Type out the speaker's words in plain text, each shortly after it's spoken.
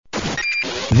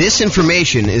This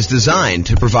information is designed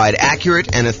to provide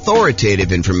accurate and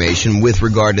authoritative information with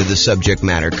regard to the subject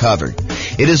matter covered.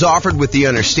 It is offered with the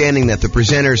understanding that the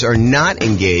presenters are not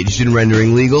engaged in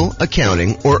rendering legal,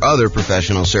 accounting, or other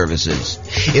professional services.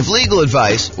 If legal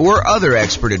advice or other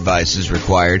expert advice is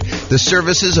required, the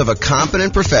services of a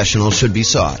competent professional should be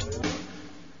sought.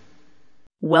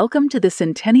 Welcome to the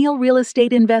Centennial Real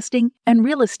Estate Investing and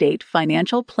Real Estate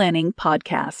Financial Planning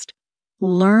Podcast.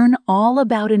 Learn all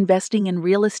about investing in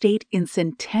real estate in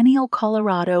Centennial,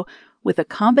 Colorado, with a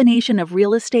combination of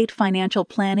real estate financial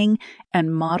planning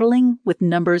and modeling with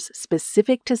numbers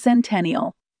specific to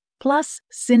Centennial, plus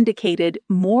syndicated,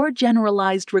 more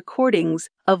generalized recordings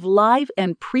of live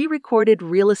and pre-recorded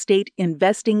real estate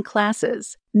investing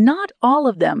classes, not all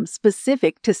of them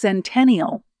specific to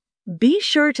Centennial. Be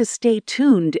sure to stay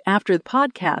tuned after the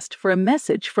podcast for a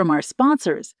message from our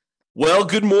sponsors. Well,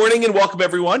 good morning and welcome,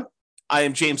 everyone. I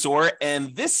am James Orr,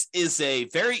 and this is a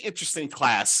very interesting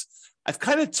class. I've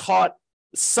kind of taught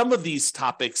some of these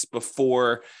topics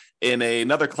before in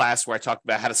another class where I talked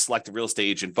about how to select a real estate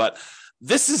agent, but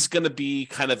this is going to be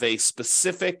kind of a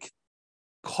specific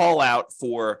call out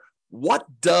for what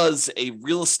does a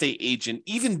real estate agent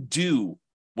even do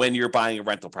when you're buying a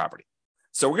rental property.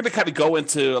 So we're going to kind of go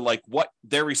into like what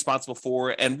they're responsible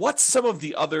for and what some of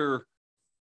the other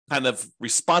kind of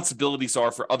responsibilities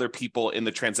are for other people in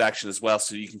the transaction as well,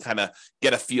 so you can kind of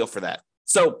get a feel for that.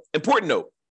 So, important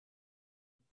note,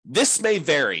 this may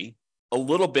vary a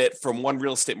little bit from one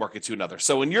real estate market to another.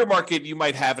 So in your market, you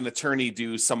might have an attorney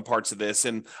do some parts of this.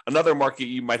 In another market,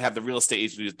 you might have the real estate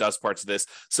agent who does parts of this.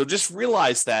 So just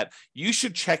realize that you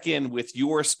should check in with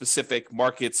your specific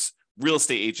market's real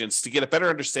estate agents to get a better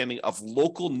understanding of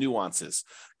local nuances,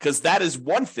 because that is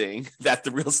one thing that the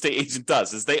real estate agent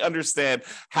does, is they understand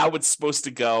how it's supposed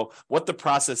to go, what the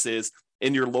process is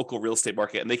in your local real estate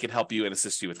market, and they can help you and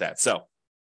assist you with that. So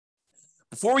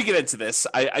before we get into this,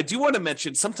 I do want to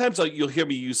mention, sometimes you'll hear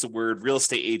me use the word real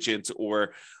estate agent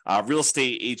or real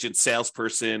estate agent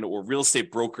salesperson or real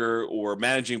estate broker or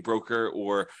managing broker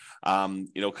or, kind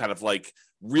of like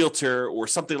realtor or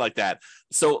something like that.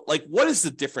 So like, what is the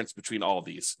difference between all of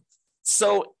these?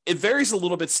 So it varies a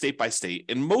little bit state by state.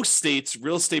 In most states,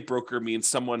 real estate broker means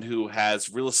someone who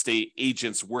has real estate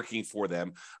agents working for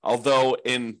them. Although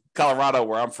in Colorado,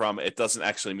 where I'm from, it doesn't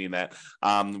actually mean that.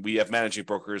 We have managing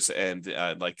brokers and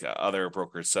other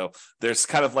brokers. So there's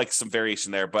kind of like some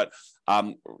variation there. But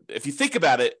if you think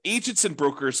about it, agents and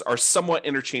brokers are somewhat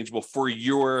interchangeable for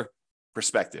your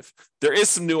perspective. There is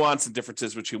some nuance and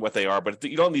differences between what they are, but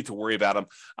you don't need to worry about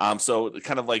them. So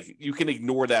kind of like you can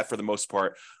ignore that for the most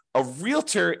part. A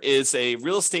realtor is a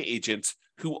real estate agent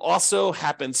who also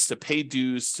happens to pay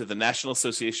dues to the National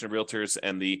Association of Realtors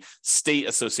and the State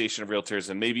Association of Realtors,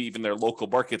 and maybe even their local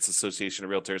markets association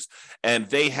of realtors. And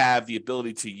they have the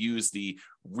ability to use the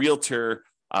realtor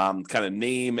kind of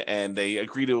name, and they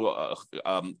agree to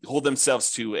hold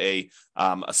themselves to a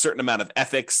certain amount of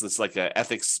ethics. It's like an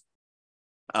ethics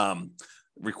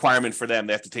requirement for them.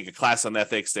 They have to take a class on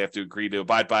ethics. They have to agree to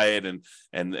abide by it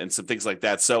and some things like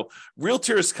that. So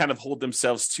realtors kind of hold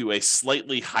themselves to a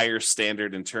slightly higher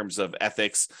standard in terms of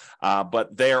ethics,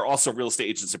 but they are also real estate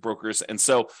agents and brokers. And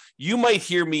so you might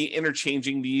hear me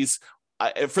interchanging these.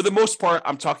 For the most part,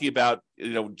 I'm talking about,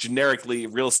 generically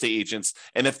real estate agents.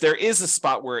 And if there is a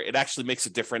spot where it actually makes a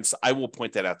difference, I will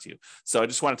point that out to you. So I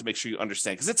just wanted to make sure you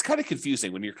understand, because it's kind of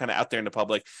confusing when you're kind of out there in the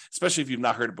public, especially if you've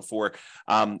not heard it before.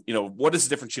 What is the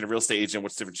difference between a real estate agent?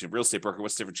 What's the difference between a real estate broker?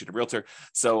 What's the difference between a realtor?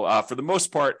 So for the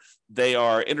most part, they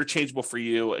are interchangeable for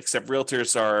you, except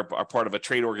realtors are part of a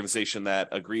trade organization that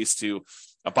agrees to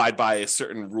abide by a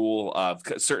certain rule, a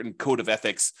certain code of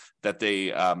ethics that they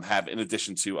have in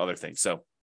addition to other things. So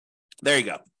there you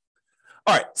go.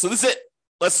 All right, so this is it.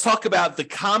 Let's talk about the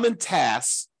common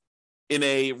tasks in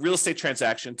a real estate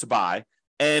transaction to buy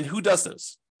and who does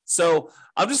those. So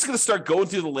I'm just going to start going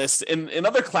through the list. In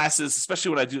other classes,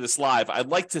 especially when I do this live, I'd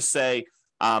like to say,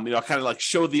 kind of like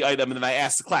show the item and then I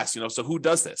ask the class, so who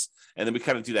does this? And then we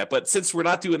kind of do that. But since we're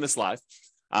not doing this live,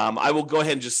 I will go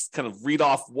ahead and just kind of read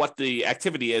off what the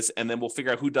activity is, and then we'll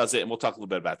figure out who does it, and we'll talk a little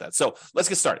bit about that. So let's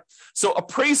get started. So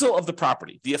appraisal of the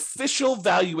property, the official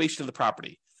valuation of the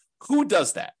property. Who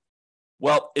does that?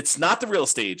 Well, it's not the real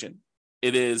estate agent.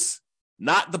 It is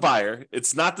not the buyer.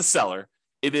 It's not the seller.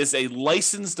 It is a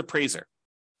licensed appraiser.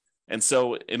 And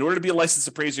so in order to be a licensed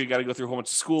appraiser, you got to go through a whole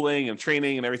bunch of schooling and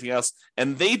training and everything else.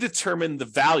 And they determine the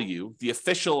value, the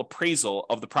official appraisal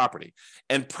of the property.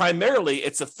 And primarily,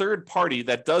 it's a third party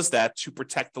that does that to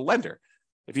protect the lender.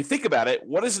 If you think about it,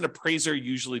 what is an appraiser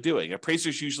usually doing? An appraiser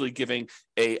is usually giving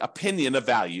an opinion of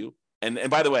value And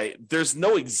by the way, there's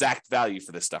no exact value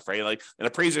for this stuff, right? Like an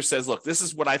appraiser says, look, this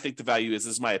is what I think the value is.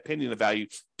 This is my opinion of value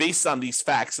based on these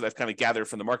facts that I've kind of gathered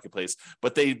from the marketplace.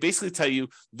 But they basically tell you,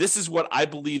 this is what I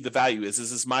believe the value is.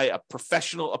 This is my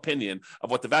professional opinion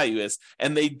of what the value is.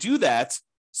 And they do that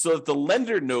so that the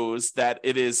lender knows that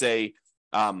it is a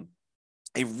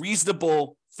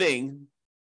reasonable thing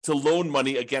to loan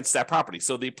money against that property.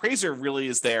 So the appraiser really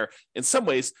is there in some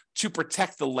ways to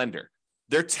protect the lender.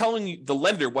 They're telling the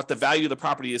lender what the value of the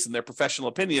property is in their professional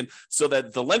opinion, so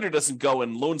that the lender doesn't go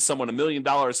and loan someone $1 million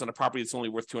on a property that's only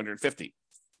worth $250,000.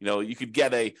 You could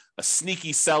get a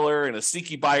sneaky seller and a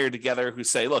sneaky buyer together who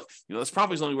say, look, this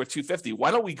property is only worth $250,000.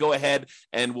 Why don't we go ahead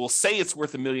and we'll say it's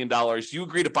worth $1 million. You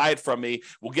agree to buy it from me.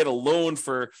 We'll get a loan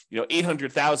for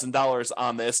 $800,000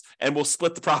 on this, and we'll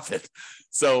split the profit.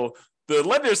 So the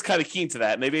lender is kind of keen to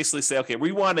that, and they basically say, okay,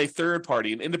 we want a third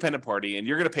party, an independent party, and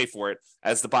you're going to pay for it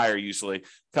as the buyer, usually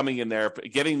coming in there,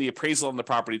 getting the appraisal on the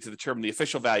property to determine the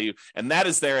official value, and that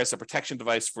is there as a protection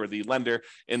device for the lender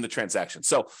in the transaction.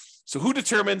 So who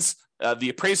determines the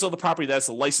appraisal of the property? That's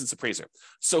a licensed appraiser.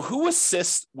 So who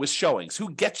assists with showings?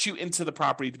 Who gets you into the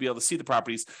property to be able to see the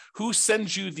properties? Who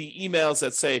sends you the emails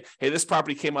that say, hey, this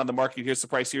property came on the market, here's the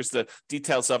price, here's the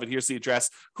details of it, here's the address?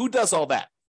 Who does all that?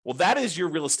 Well, that is your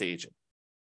real estate agent.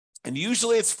 And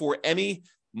usually it's for any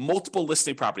multiple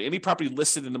listing property, any property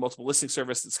listed in the multiple listing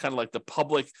service. It's kind of like the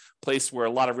public place where a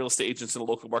lot of real estate agents in the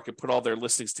local market put all their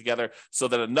listings together so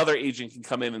that another agent can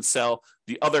come in and sell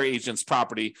the other agent's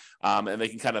property. And they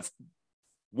can kind of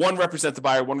one represent the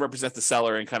buyer, one represent the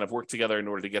seller, and kind of work together in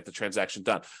order to get the transaction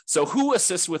done. So who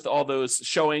assists with all those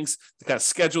showings to kind of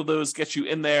schedule those, get you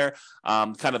in there,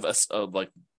 kind of like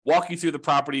walk you through the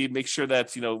property, make sure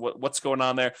that what's going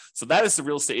on there. So that is the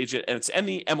real estate agent, and it's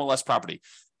any MLS property.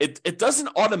 It doesn't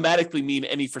automatically mean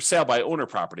any for sale by owner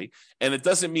property, and it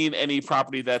doesn't mean any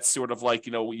property that's sort of like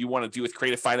you want to do with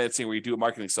creative financing where you do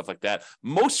marketing, stuff like that.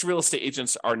 Most real estate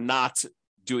agents are not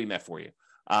doing that for you.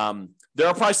 There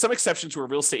are probably some exceptions where a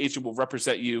real estate agent will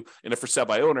represent you in a for sale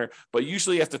by owner, but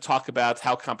usually you have to talk about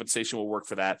how compensation will work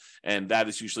for that, and that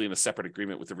is usually in a separate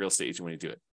agreement with the real estate agent when you do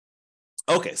it.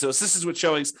 Okay, so assistance with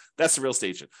showings, that's the real estate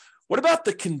agent. What about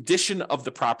the condition of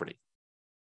the property?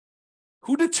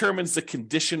 Who determines the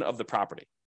condition of the property?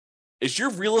 Is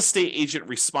your real estate agent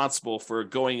responsible for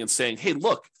going and saying, hey,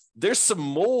 look, there's some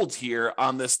mold here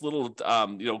on this little,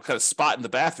 kind of spot in the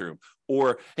bathroom?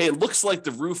 Or, hey, it looks like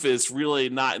the roof is really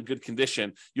not in good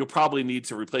condition. You'll probably need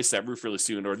to replace that roof really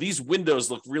soon. Or these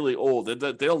windows look really old.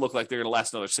 They'll look like they're going to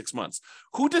last another 6 months.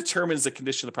 Who determines the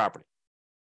condition of the property?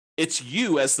 It's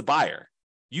you as the buyer.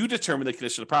 You determine the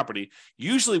condition of the property,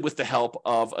 usually with the help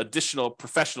of additional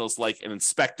professionals like an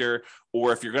inspector,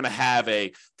 or if you're going to have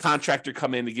a contractor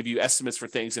come in to give you estimates for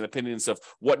things and opinions of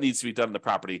what needs to be done in the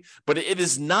property. But it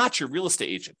is not your real estate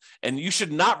agent, and you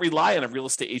should not rely on a real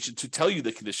estate agent to tell you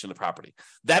the condition of the property.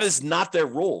 That is not their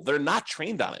role. They're not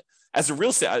trained on it. As a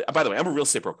real estate, by the way, I'm a real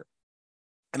estate broker.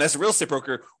 And as a real estate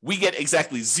broker, we get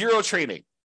exactly zero training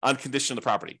on condition of the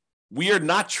property. We are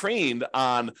not trained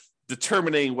on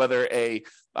determining whether a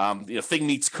thing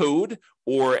meets code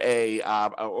or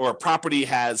a property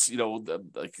has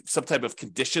like some type of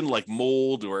condition like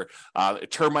mold or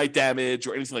termite damage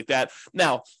or anything like that.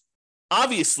 Now,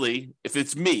 obviously, if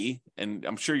it's me, and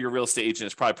I'm sure your real estate agent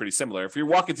is probably pretty similar, if you're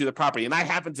walking through the property and I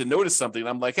happen to notice something, and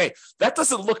I'm like, hey, that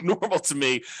doesn't look normal to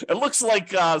me. It looks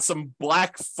like some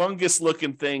black fungus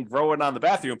looking thing growing on the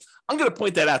bathroom. I'm going to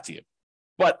point that out to you.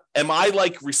 But am I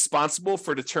responsible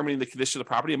for determining the condition of the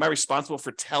property? Am I responsible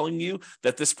for telling you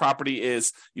that this property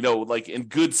is, in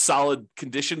good, solid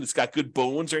condition? It's got good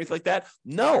bones or anything like that?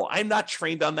 No, I'm not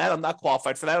trained on that. I'm not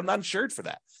qualified for that. I'm not insured for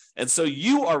that. And so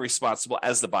you are responsible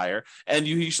as the buyer, and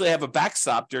you usually have a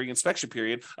backstop during inspection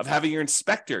period of having your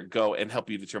inspector go and help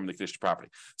you determine the condition of the property.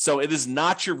 So it is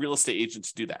not your real estate agent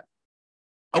to do that.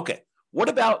 Okay, what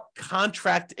about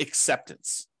contract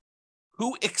acceptance?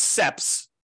 Who accepts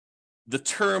the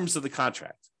terms of the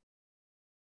contract?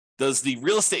 Does the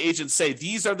real estate agent say,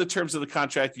 these are the terms of the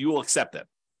contract, you will accept them?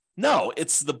 No,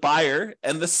 it's the buyer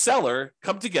and the seller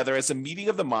come together as a meeting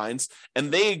of the minds,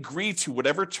 and they agree to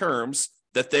whatever terms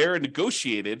that they're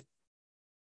negotiated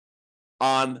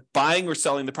on buying or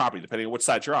selling the property, depending on which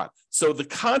side you're on. So the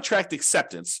contract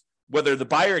acceptance, whether the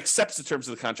buyer accepts the terms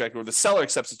of the contract or the seller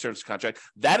accepts the terms of the contract,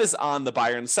 that is on the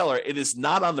buyer and the seller. It is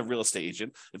not on the real estate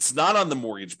agent. It's not on the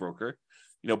mortgage broker.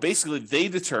 Basically they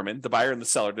determine, the buyer and the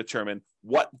seller determine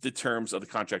what the terms of the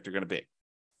contract are going to be.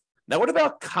 Now, what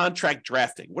about contract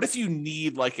drafting? What if you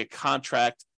need a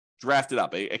contract drafted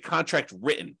up, a contract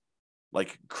written,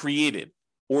 created,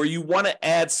 or you want to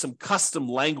add some custom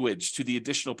language to the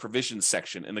additional provisions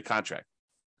section in the contract?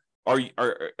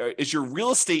 Is your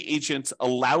real estate agent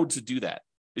allowed to do that?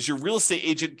 Is your real estate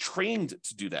agent trained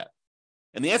to do that?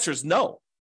 And the answer is no.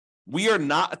 We are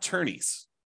not attorneys.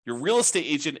 Your real estate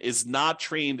agent is not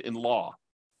trained in law.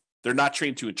 They're not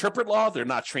trained to interpret law. They're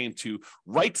not trained to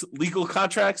write legal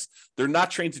contracts. They're not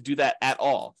trained to do that at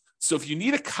all. So if you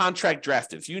need a contract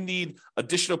drafted, if you need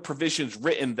additional provisions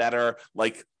written that are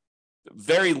like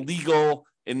very legal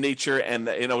in nature, and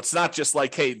it's not just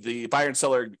like, hey, the buyer and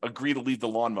seller agree to leave the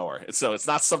lawnmower. So it's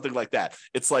not something like that.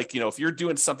 It's like, if you're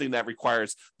doing something that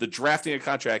requires the drafting of a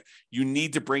contract, you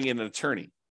need to bring in an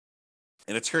attorney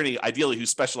ideally who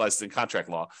specializes in contract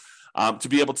law, to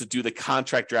be able to do the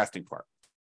contract drafting part.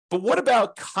 But what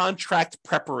about contract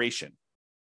preparation?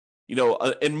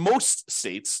 In most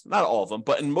states, not all of them,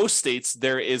 but in most states,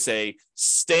 there is a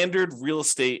standard real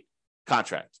estate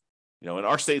contract. In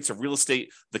our state, it's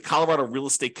the Colorado Real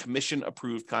Estate Commission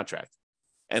approved contract.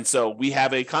 And so we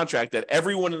have a contract that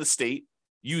everyone in the state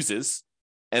uses.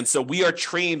 And so we are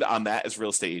trained on that as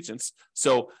real estate agents.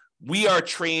 So we are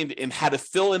trained in how to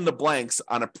fill in the blanks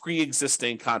on a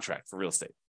pre-existing contract for real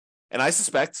estate. And I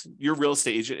suspect your real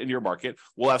estate agent in your market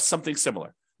will have something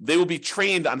similar. They will be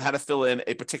trained on how to fill in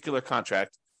a particular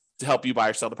contract to help you buy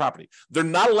or sell the property. They're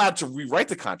not allowed to rewrite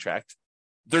the contract.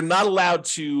 They're not allowed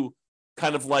to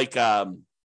kind of like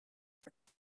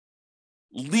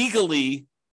legally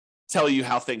tell you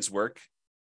how things work.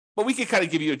 But we can kind of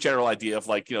give you a general idea of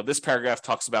like, this paragraph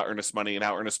talks about earnest money and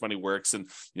how earnest money works. And,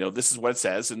 this is what it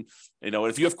says. And,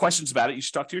 if you have questions about it, you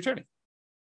should talk to your attorney.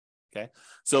 Okay.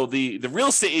 So the real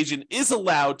estate agent is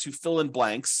allowed to fill in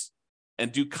blanks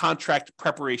and do contract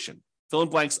preparation, fill in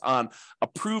blanks on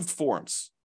approved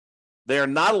forms. They are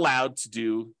not allowed to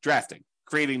do drafting,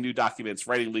 creating new documents,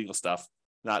 writing legal stuff.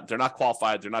 They're not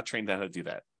qualified. They're not trained on how to do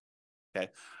that. Okay.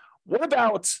 What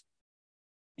about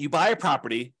you buy a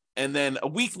property and then a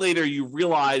week later you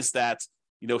realize that,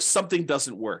 something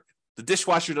doesn't work. The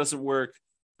dishwasher doesn't work.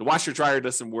 The washer dryer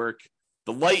doesn't work.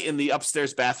 The light in the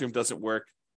upstairs bathroom doesn't work.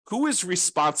 Who is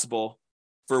responsible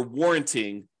for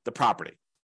warranting the property?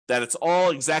 That it's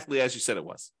all exactly as you said it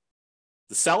was.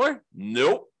 The seller?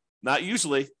 Nope, not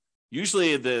usually.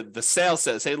 Usually the sale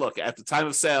says, hey, look, at the time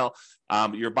of sale,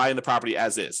 you're buying the property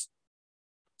as is.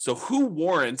 So who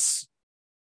warrants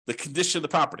the condition of the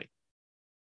property?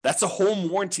 That's a home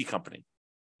warranty company.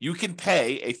 You can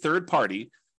pay a third party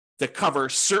to cover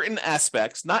certain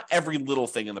aspects, not every little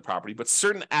thing in the property, but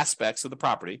certain aspects of the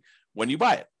property when you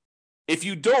buy it. If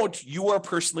you don't, you are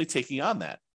personally taking on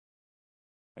that.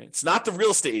 Right? It's not the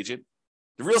real estate agent.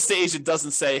 The real estate agent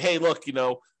doesn't say, hey, look,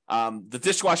 the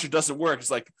dishwasher doesn't work.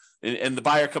 It's like, and the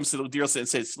buyer comes to the dealer and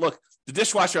says, look, the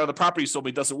dishwasher on the property you sold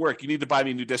me doesn't work. You need to buy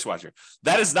me a new dishwasher.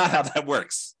 That is not how that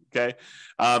works. Okay.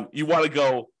 You want to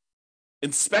go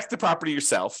inspect the property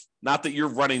yourself. Not that you're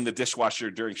running the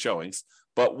dishwasher during showings,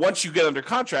 but once you get under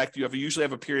contract, you usually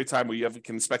have a period of time where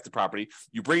can inspect the property.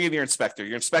 You bring in your inspector.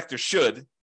 Your inspector should,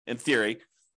 in theory,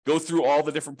 go through all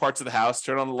the different parts of the house,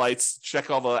 turn on the lights, check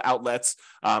all the outlets,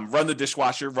 run the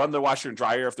dishwasher, run the washer and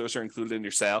dryer if those are included in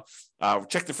your sale,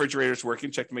 check the refrigerator's working,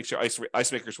 check to make sure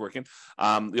ice maker's working.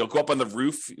 Go up on the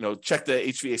roof, check the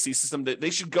HVAC system.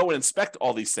 They should go and inspect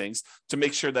all these things to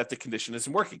make sure that the condition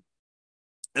isn't working.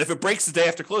 And if it breaks the day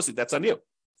after closing, that's on you,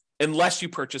 unless you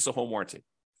purchase a home warranty.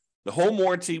 The home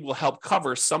warranty will help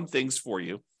cover some things for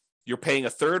you. You're paying a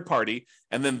third party,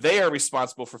 and then they are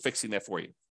responsible for fixing that for you.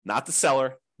 Not the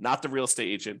seller, not the real estate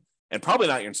agent, and probably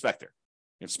not your inspector.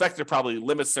 Your inspector probably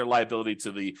limits their liability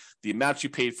to the amount you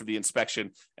paid for the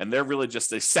inspection, and they're really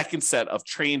just a second set of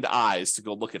trained eyes to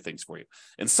go look at things for you.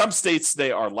 In some states,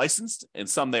 they are licensed, and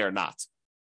some they are not.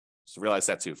 So realize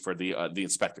that too for the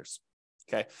inspectors.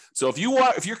 Okay, so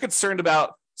if you're concerned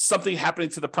about something happening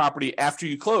to the property after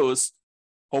you close,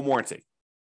 home warranty.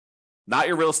 Not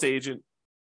your real estate agent,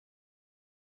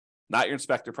 not your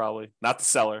inspector, probably not the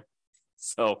seller.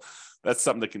 So that's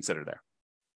something to consider there.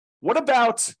 What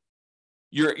about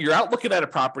you're out looking at a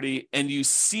property and you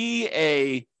see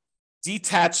a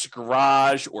detached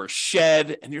garage or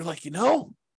shed, and you're like,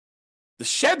 the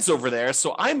shed's over there,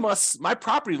 so my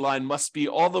property line must be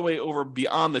all the way over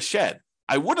beyond the shed.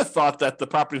 I would have thought that the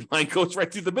property line goes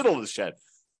right through the middle of the shed.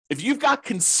 If you've got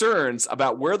concerns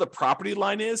about where the property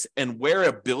line is and where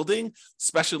a building,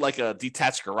 especially like a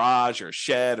detached garage or a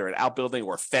shed or an outbuilding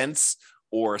or a fence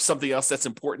or something else that's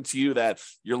important to you, that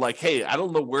you're like, hey, I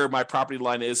don't know where my property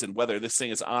line is and whether this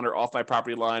thing is on or off my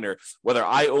property line, or whether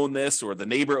I own this or the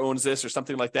neighbor owns this or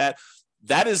something like that,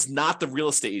 that is not the real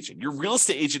estate agent. Your real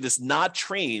estate agent is not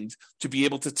trained to be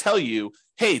able to tell you,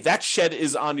 hey, that shed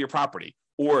is on your property,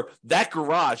 or that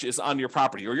garage is on your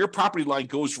property, or your property line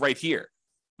goes right here.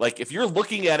 Like if you're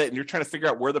looking at it and you're trying to figure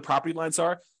out where the property lines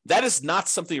are, that is not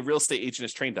something a real estate agent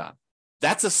is trained on.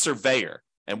 That's a surveyor.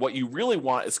 And what you really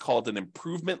want is called an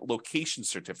improvement location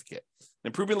certificate. An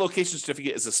improvement location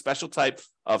certificate is a special type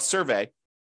of survey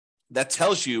that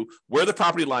tells you where the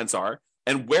property lines are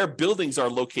and where buildings are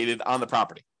located on the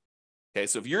property. Okay,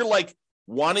 so if you're like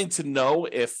wanting to know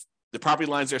if the property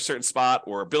lines are a certain spot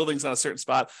or buildings on a certain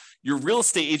spot, your real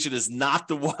estate agent is not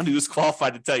the one who's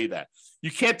qualified to tell you that.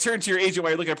 You can't turn to your agent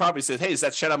while you're looking at property and say, hey, is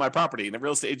that shed on my property? And the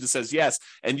real estate agent says yes,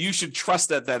 and you should trust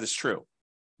that that is true.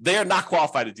 They are not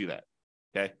qualified to do that.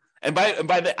 Okay. And by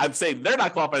that, I'm saying they're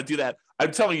not qualified to do that.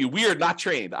 I'm telling you, we are not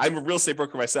trained. I'm a real estate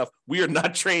broker myself. We are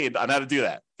not trained on how to do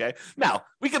that. Okay. Now,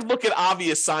 we can look at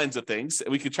obvious signs of things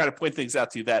and we can try to point things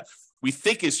out to you that we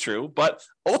think is true, but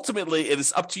ultimately it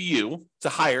is up to you to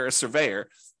hire a surveyor.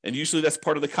 And usually that's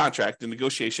part of the contract, the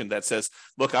negotiation that says,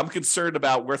 look, I'm concerned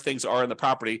about where things are in the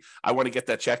property. I want to get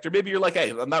that checked. Or maybe you're like, hey,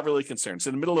 I'm not really concerned. It's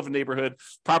in the middle of a neighborhood.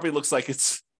 Property looks like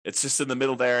it's just in the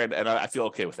middle there. And I feel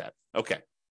okay with that. Okay.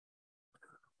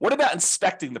 What about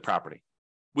inspecting the property,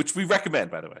 which we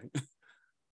recommend, by the way?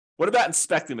 What about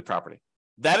inspecting the property?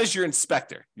 That is your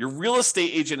inspector. Your real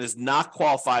estate agent is not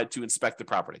qualified to inspect the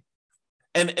property.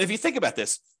 And if you think about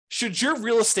this, should your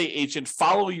real estate agent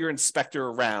follow your inspector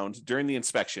around during the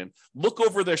inspection, look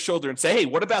over their shoulder and say, hey,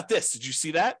 what about this? Did you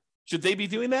see that? Should they be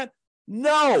doing that?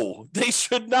 No, they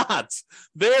should not.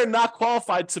 They're not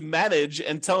qualified to manage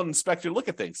and tell an inspector to look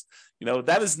at things. You know,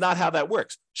 that is not how that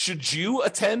works. Should you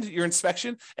attend your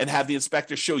inspection and have the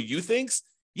inspector show you things?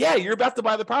 Yeah, you're about to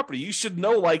buy the property. You should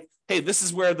know, like, hey, this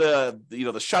is where the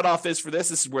shutoff is for this.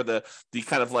 This is where the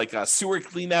kind of like sewer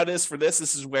clean out is for this.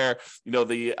 This is where,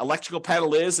 the electrical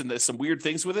panel is, and there's some weird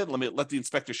things with it. Let the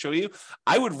inspector show you.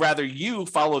 I would rather you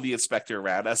follow the inspector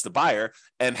around as the buyer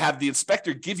and have the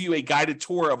inspector give you a guided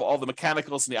tour of all the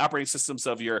mechanicals and the operating systems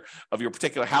of your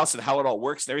particular house and how it all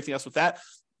works and everything else with that.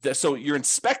 So your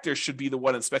inspector should be the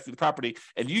one inspecting the property,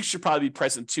 and you should probably be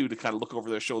present too to kind of look over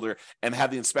their shoulder and have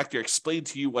the inspector explain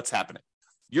to you what's happening.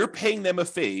 You're paying them a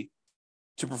fee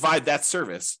to provide that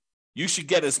service. You should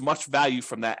get as much value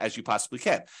from that as you possibly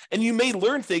can. And you may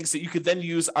learn things that you could then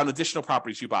use on additional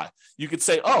properties you buy. You could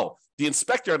say, oh, the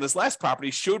inspector on this last property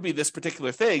showed me this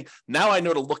particular thing. Now I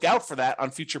know to look out for that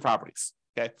on future properties.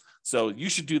 Okay. So you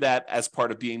should do that as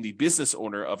part of being the business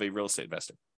owner of a real estate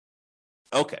investor.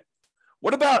 Okay.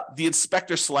 What about the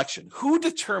inspector selection? Who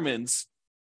determines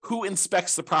who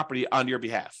inspects the property on your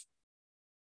behalf?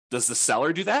 Does the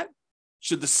seller do that?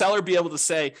 Should the seller be able to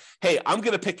say, hey, I'm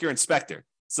going to pick your inspector,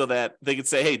 so that they can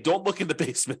say, hey, don't look in the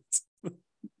basement?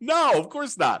 No, of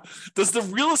course not. Does the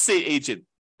real estate agent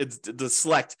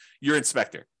select your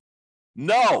inspector?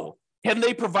 No. Can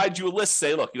they provide you a list?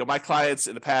 Say, look, my clients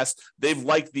in the past, they've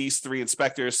liked these 3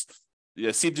 inspectors,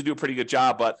 seem to do a pretty good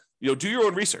job, but do your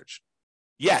own research.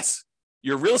 Yes.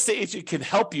 Your real estate agent can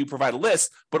help you provide a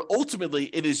list, but ultimately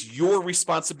it is your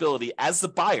responsibility as the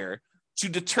buyer to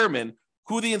determine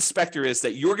who the inspector is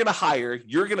that you're going to hire,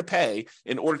 you're going to pay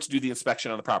in order to do the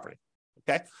inspection on the property.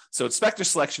 Okay. So inspector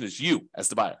selection is you as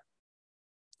the buyer.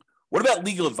 What about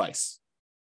legal advice?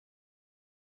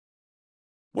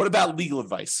 What about legal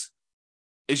advice?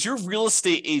 Is your real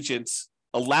estate agent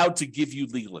allowed to give you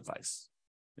legal advice?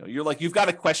 You're like, you've got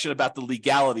a question about the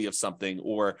legality of something,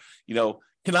 or,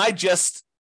 can I just,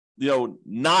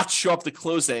 not show up to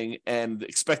closing and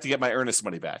expect to get my earnest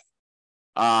money back?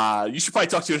 You should probably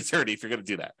talk to an attorney if you're going to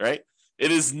do that, right?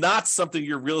 It is not something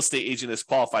your real estate agent is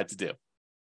qualified to do.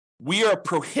 We are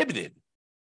prohibited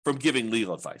from giving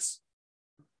legal advice.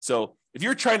 So if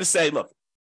you're trying to say, look,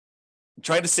 I'm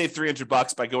trying to save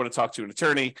 $300 by going to talk to an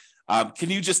attorney, can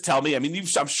you just tell me? I mean,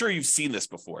 I'm sure you've seen this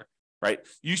before, right?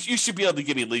 You should be able to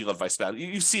give me legal advice about it.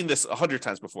 You've seen this 100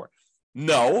 times before.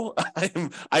 No,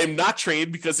 I am not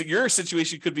trained, because your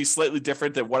situation could be slightly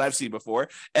different than what I've seen before.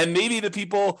 And maybe the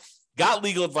people got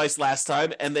legal advice last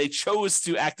time and they chose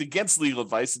to act against legal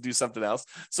advice and do something else.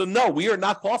 So no, we are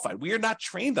not qualified. We are not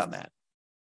trained on that.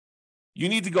 You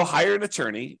need to go hire an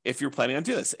attorney if you're planning on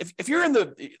doing this. If you're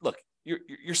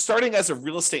you're starting as a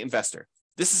real estate investor.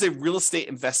 This is a real estate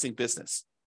investing business.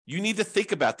 You need to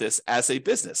think about this as a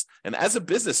business. And as a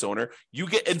business owner, you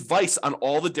get advice on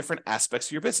all the different aspects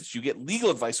of your business. You get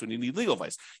legal advice when you need legal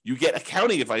advice. You get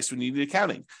accounting advice when you need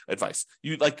accounting advice.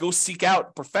 You go seek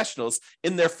out professionals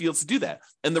in their fields to do that.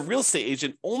 And the real estate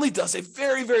agent only does a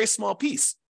very, very small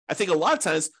piece. I think a lot of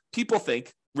times people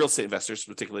think, real estate investors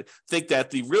particularly, think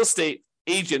that the real estate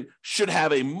agent should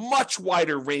have a much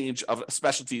wider range of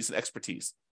specialties and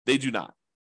expertise. They do not.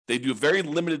 They do a very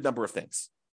limited number of things.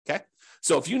 Okay.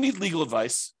 So if you need legal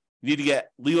advice, you need to get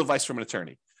legal advice from an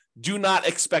attorney. do not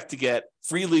expect to get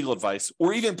free legal advice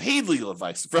or even paid legal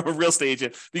advice from a real estate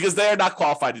agent because they are not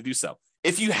qualified to do so.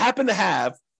 If you happen to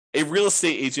have a real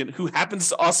estate agent who happens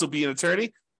to also be an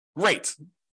attorney, great.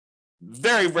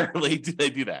 Very rarely do they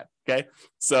do that, okay?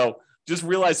 So just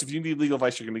realize if you need legal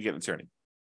advice, you're going to get an attorney.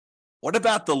 What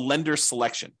about the lender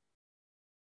selection?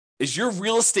 Is your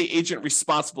real estate agent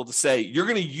responsible to say, you're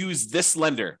going to use this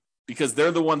lender because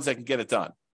they're the ones that can get it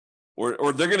done?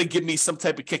 Or they're going to give me some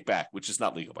type of kickback, which is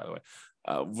not legal, by the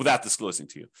way, without disclosing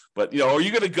to you. But, are you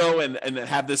going to go and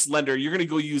have this lender, you're going to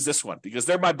go use this one because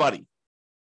they're my buddy?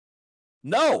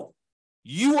 No,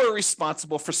 you are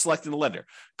responsible for selecting the lender.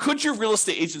 Could your real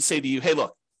estate agent say to you, hey,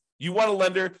 look, you want a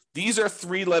lender? These are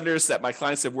 3 lenders that my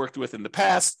clients have worked with in the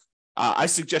past. I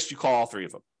suggest you call all 3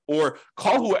 of them. Or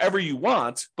call whoever you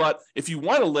want, but if you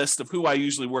want a list of who I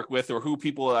usually work with or who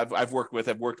people I've worked with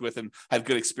and have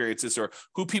good experiences, or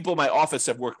who people in my office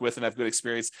have worked with and have good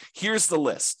experience, here's the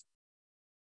list.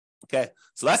 Okay,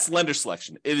 so that's lender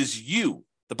selection. It is you,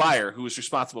 the buyer, who is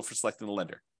responsible for selecting the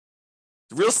lender.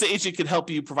 The real estate agent can help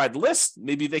you provide the list.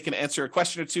 Maybe they can answer a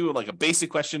question or two, like a basic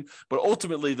question, but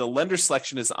ultimately the lender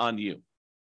selection is on you.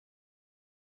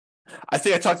 I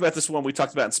think I talked about this when we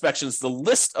talked about inspections, the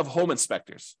list of home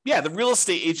inspectors. Yeah, the real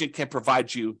estate agent can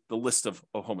provide you the list of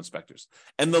home inspectors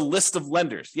and the list of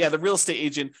lenders. Yeah, the real estate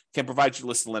agent can provide you a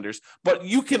list of lenders, but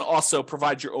you can also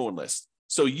provide your own list.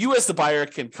 So you as the buyer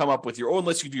can come up with your own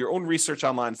list. You do your own research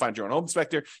online, find your own home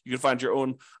inspector. You can find your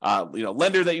own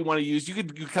lender that you want to use. You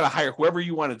kind of hire whoever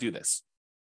you want to do this.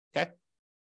 Okay.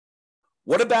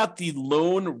 What about the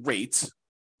loan rate,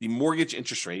 the mortgage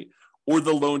interest rate, or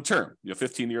the loan term?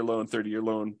 15-year loan, 30-year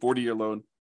loan, 40-year loan.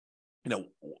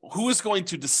 Who is going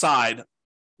to decide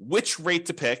which rate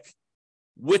to pick,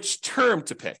 which term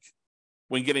to pick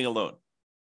when getting a loan?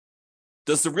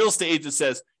 Does the real estate agent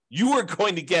says, you are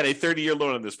going to get a 30-year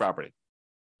loan on this property?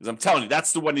 Because I'm telling you,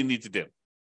 that's the one you need to do.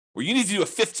 Or you need to do a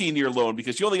 15-year loan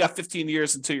because you only got 15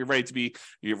 years until you're ready to be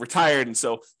retired. And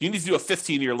so you need to do a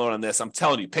 15-year loan on this. I'm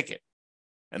telling you, pick it.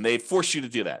 And they force you to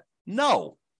do that.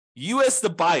 No, you as the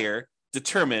buyer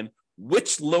determine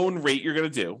which loan rate you're going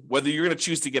to do, whether you're going to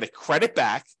choose to get a credit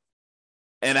back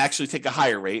and actually take a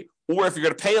higher rate, or if you're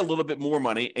going to pay a little bit more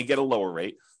money and get a lower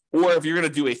rate, or if you're going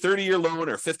to do a 30-year loan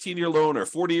or 15-year loan or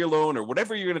 40-year loan or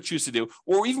whatever you're going to choose to do,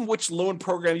 or even which loan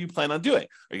program you plan on doing.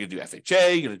 Are you going to do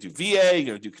FHA? You're going to do VA? You're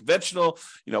going to do conventional?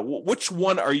 Which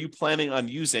one are you planning on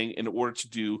using in order to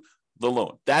do the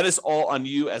loan? That is all on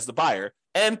you as the buyer,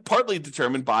 and partly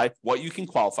determined by what you can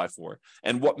qualify for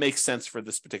and what makes sense for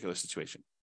this particular situation.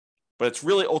 But it's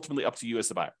really ultimately up to you as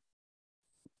the buyer.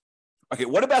 Okay,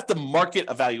 what about the market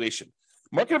evaluation?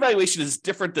 Market evaluation is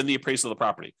different than the appraisal of the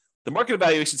property. The market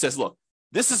evaluation says, look,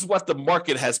 this is what the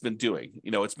market has been doing.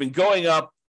 It's been going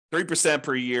up 3%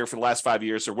 per year for the last 5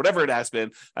 years or whatever it has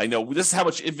been. I know this is how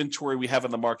much inventory we have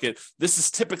in the market. This is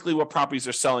typically what properties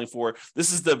are selling for.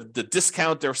 This is the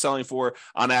discount they're selling for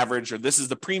on average, or this is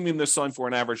the premium they're selling for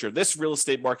on average, or this real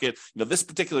estate market, this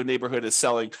particular neighborhood is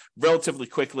selling relatively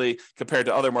quickly compared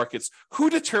to other markets. Who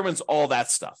determines all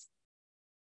that stuff?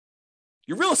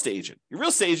 Your real estate agent. Your real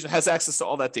estate agent has access to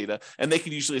all that data, and they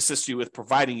can usually assist you with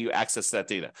providing you access to that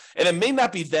data. And it may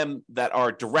not be them that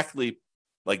are directly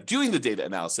doing the data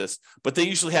analysis, but they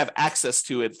usually have access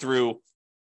to it through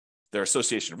their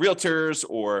association of realtors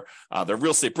or their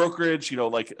real estate brokerage.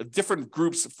 Different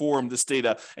groups form this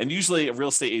data, and usually a real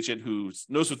estate agent who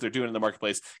knows what they're doing in the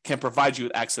marketplace can provide you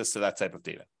with access to that type of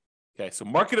data. Okay, so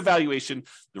market evaluation,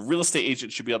 the real estate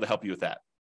agent should be able to help you with that.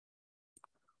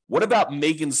 What about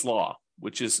Megan's Law,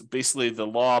 which is basically the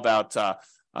law about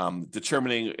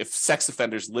determining if sex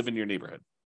offenders live in your neighborhood?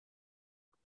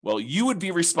 Well, you would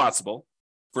be responsible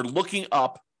for looking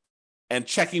up and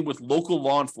checking with local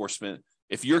law enforcement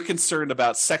if you're concerned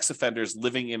about sex offenders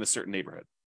living in a certain neighborhood.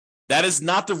 That is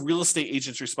not the real estate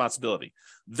agent's responsibility.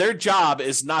 Their job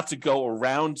is not to go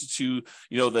around to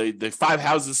the 5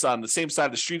 houses on the same side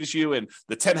of the street as you and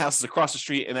the 10 houses across the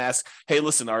street and ask, hey,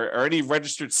 listen, are any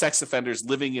registered sex offenders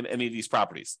living in any of these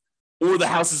properties? Or the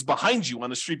houses behind you, on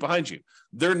the street behind you.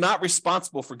 They're not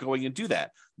responsible for going and do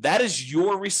that. That is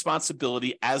your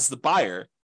responsibility as the buyer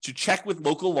to check with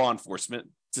local law enforcement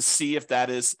to see if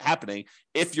that is happening,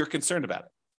 if you're concerned about it.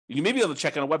 You may be able to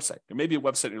check on a website. There may be a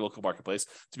website in your local marketplace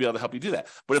to be able to help you do that.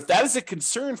 But if that is a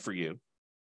concern for you,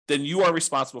 then you are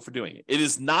responsible for doing it. It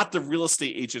is not the real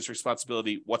estate agent's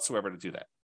responsibility whatsoever to do that.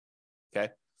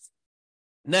 Okay?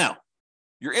 Now,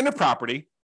 you're in a property,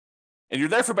 and you're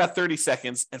there for about 30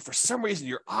 seconds, and for some reason,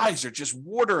 your eyes are just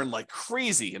watering like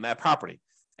crazy in that property.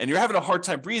 and you're having a hard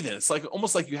time breathing. It's like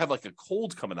almost like you have like a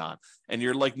cold coming on, and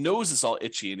your like nose is all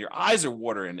itchy and your eyes are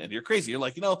watering and you're crazy. You're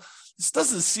like, this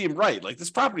doesn't seem right. Like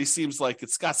this property seems like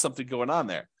it's got something going on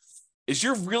there. Is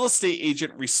your real estate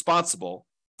agent responsible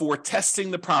for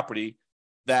testing the property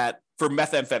for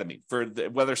methamphetamine,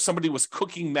 whether somebody was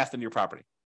cooking meth in your property,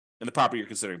 in the property you're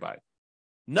considering buying?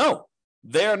 No,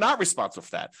 they are not responsible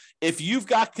for that. If you've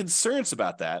got concerns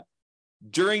about that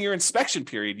during your inspection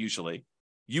period, usually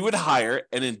you would hire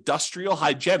an industrial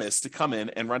hygienist to come in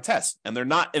and run tests, and they're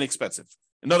not inexpensive.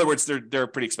 In other words, they're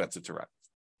pretty expensive to run. I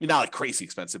mean, not like crazy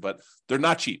expensive, but they're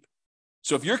not cheap.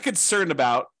 So if you're concerned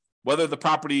about whether the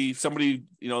property, somebody,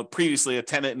 previously a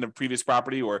tenant in the previous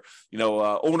property, or,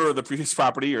 owner of the previous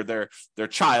property, or their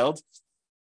child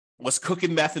was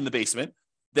cooking meth in the basement,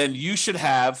 then you should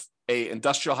have a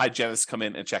industrial hygienist come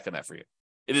in and check on that for you.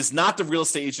 It is not the real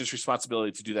estate agent's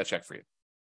responsibility to do that check for you.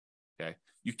 Okay.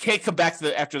 You can't come back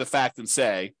after the fact and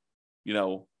say,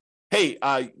 hey,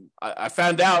 I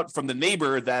found out from the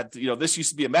neighbor that, this used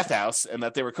to be a meth house and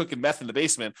that they were cooking meth in the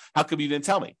basement. How come you didn't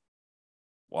tell me?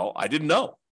 Well, I didn't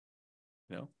know.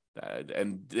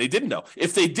 And they didn't know.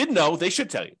 If they did know, they should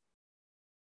tell you,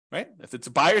 right? If it's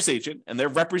a buyer's agent and they're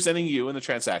representing you in the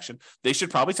transaction, they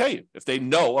should probably tell you if they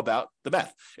know about the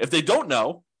meth. If they don't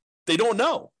know, they don't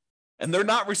know. And they're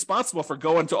not responsible for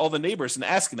going to all the neighbors and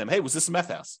asking them, hey, was this a meth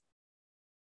house?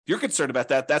 If you're concerned about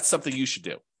that, that's something you should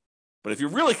do. But if you're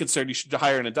really concerned, you should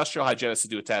hire an industrial hygienist to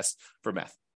do a test for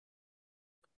meth.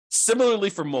 Similarly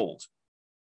for mold.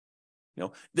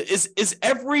 Is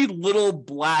every little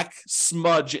black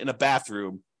smudge in a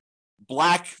bathroom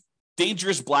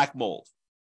dangerous black mold?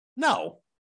 No.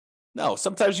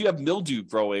 Sometimes you have mildew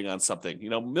growing on something.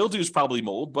 Mildew is probably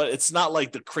mold, but it's not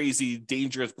like the crazy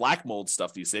dangerous black mold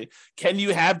stuff you see. Could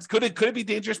it be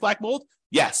dangerous black mold?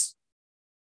 Yes.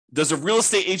 Does a real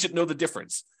estate agent know the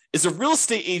difference? Is a real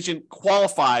estate agent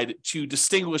qualified to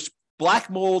distinguish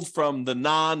black mold from the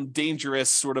non-dangerous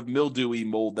sort of mildewy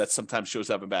mold that sometimes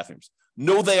shows up in bathrooms?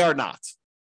 No, they are not.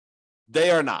 They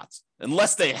are not.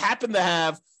 Unless they happen to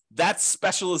have that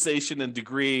specialization and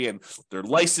degree and they're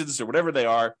licensed or whatever they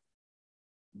are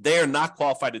not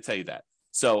qualified to tell you that.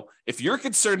 So if you're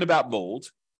concerned about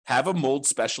mold, have a mold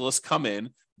specialist come in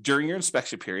during your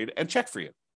inspection period and check for you.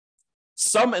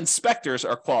 Some inspectors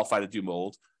are qualified to do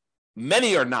mold.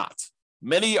 Many are not.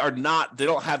 Many are not. They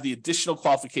don't have the additional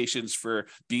qualifications for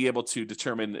being able to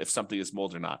determine if something is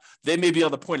mold or not. They may be able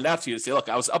to point it out to you and say, look,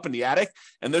 I was up in the attic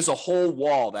and there's a whole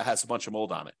wall that has a bunch of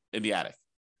mold on it in the attic.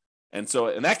 And so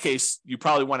in that case, you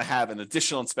probably want to have an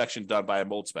additional inspection done by a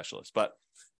mold specialist, but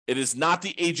it is not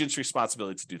the agent's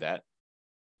responsibility to do that.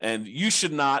 And you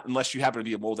should not, unless you happen to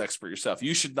be a mold expert yourself,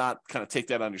 you should not kind of take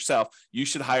that on yourself. You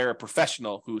should hire a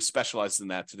professional who specializes in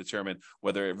that to determine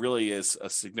whether it really is a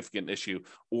significant issue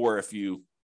or if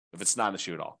it's not an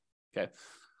issue at all. Okay.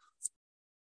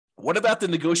 What about the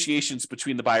negotiations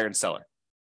between the buyer and seller?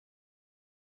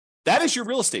 That is your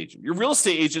real estate agent. Your real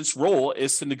estate agent's role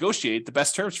is to negotiate the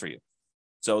best terms for you.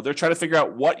 So they're trying to figure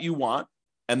out what you want,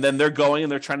 and then they're going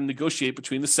and they're trying to negotiate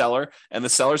between the seller and the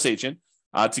seller's agent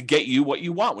to get you what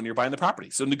you want when you're buying the property.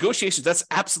 So negotiations, that's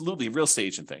absolutely a real estate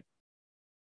agent thing.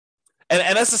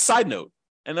 And as a side note,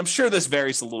 and I'm sure this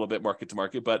varies a little bit market to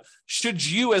market, but should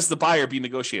you as the buyer be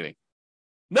negotiating?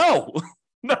 No,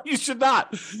 no, you should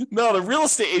not. No, the real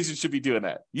estate agent should be doing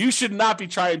that. You should not be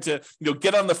trying to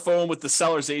get on the phone with the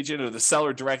seller's agent or the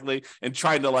seller directly and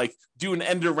trying to do an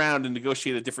end around and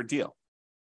negotiate a different deal.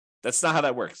 That's not how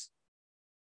that works.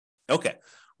 Okay,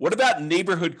 what about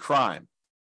neighborhood crime?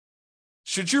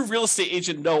 Should your real estate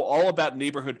agent know all about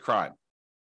neighborhood crime?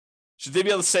 Should they be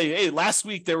able to say, hey, last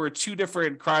week there were 2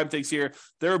 different crime things here.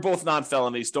 They were both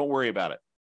non-felonies. Don't worry about it.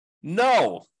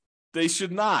 No, they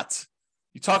should not.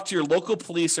 You talk to your local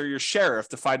police or your sheriff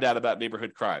to find out about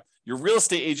neighborhood crime. Your real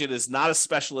estate agent is not a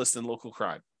specialist in local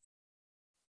crime.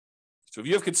 So if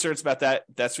you have concerns about that,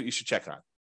 that's what you should check on.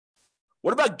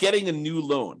 What about getting a new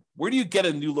loan? Where do you get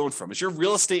a new loan from? Is your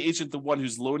real estate agent the one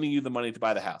who's loaning you the money to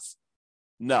buy the house?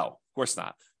 No, of course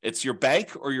not. It's your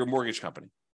bank or your mortgage company.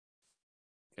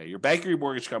 Okay, your bank or your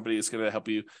mortgage company is going to help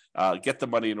you get the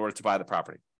money in order to buy the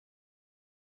property.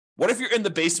 What if you're in the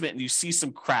basement and you see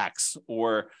some cracks,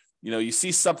 or you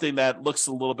see something that looks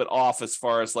a little bit off as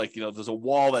far as there's a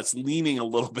wall that's leaning a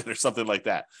little bit or something like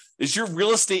that? Is your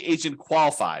real estate agent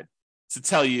qualified to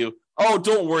tell you, oh,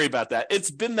 don't worry about that, it's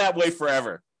been that way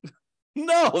forever?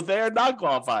 No, they are not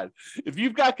qualified. If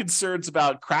you've got concerns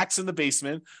about cracks in the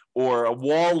basement or a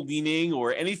wall leaning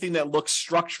or anything that looks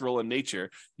structural in nature,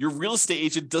 your real estate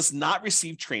agent does not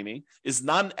receive training, is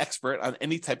not an expert on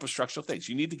any type of structural things.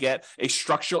 You need to get a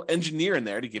structural engineer in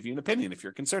there to give you an opinion if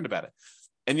you're concerned about it.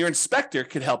 And your inspector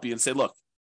could help you and say, look,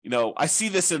 I see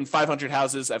this in 500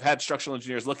 houses. I've had structural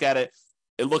engineers look at it.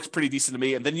 It looks pretty decent to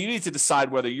me. And then you need to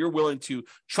decide whether you're willing to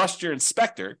trust your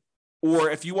inspector,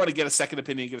 or if you want to get a second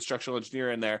opinion, get a structural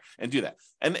engineer in there and do that.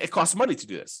 And it costs money to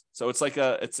do this. So it's like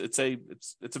it's a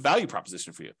value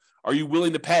proposition for you. Are you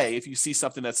willing to pay if you see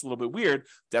something that's a little bit weird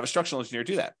to have a structural engineer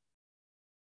do that?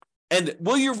 And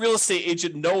will your real estate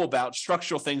agent know about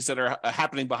structural things that are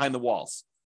happening behind the walls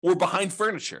or behind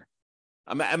furniture?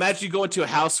 Imagine you go into a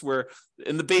house where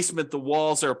in the basement, the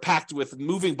walls are packed with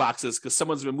moving boxes because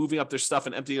someone's been moving up their stuff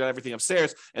and emptying out everything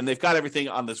upstairs, and they've got everything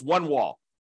on this one wall.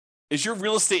 Is your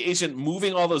real estate agent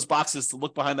moving all those boxes to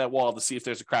look behind that wall to see if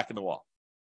there's a crack in the wall?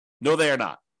 No, they are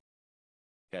not.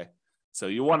 Okay. So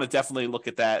you want to definitely look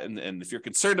at that. And if you're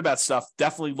concerned about stuff,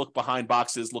 definitely look behind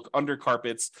boxes, look under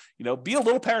carpets, be a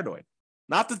little paranoid.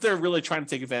 Not that they're really trying to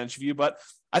take advantage of you, but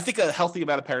I think a healthy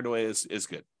amount of paranoia is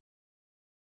good.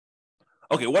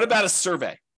 Okay, what about a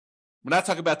survey? We're not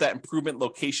talking about that improvement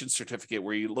location certificate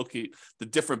where you look at the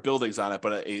different buildings on it,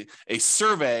 but a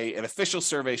survey, an official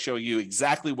survey showing you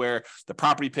exactly where the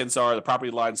property pins are, the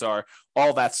property lines are,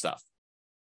 all that stuff.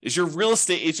 Is your real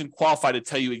estate agent qualified to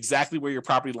tell you exactly where your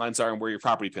property lines are and where your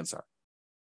property pins are?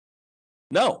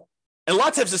 No. And a lot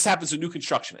of times this happens with new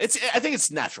construction. I think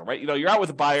it's natural, right? You're out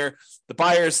with a buyer. The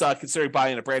buyer's considering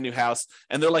buying a brand new house,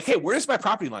 and they're like, hey, where does my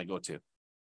property line go to?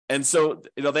 And so,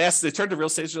 they turn to real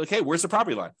estate agent, like, hey, where's the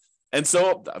property line? And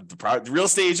so the real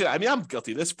estate agent, I'm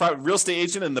guilty of this. Real estate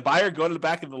agent and the buyer go to the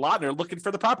back of the lot and they're looking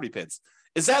for the property pins.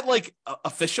 Is that like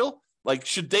official? Like,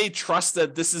 should they trust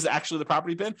that this is actually the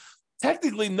property pin?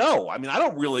 Technically, no. I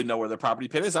don't really know where the property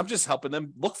pin is. I'm just helping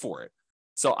them look for it.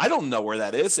 So I don't know where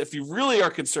that is. If you really are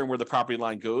concerned where the property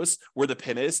line goes, where the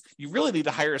pin is, you really need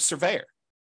to hire a surveyor.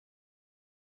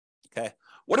 Okay.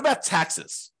 What about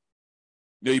taxes?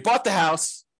 You bought the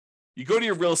house. You go to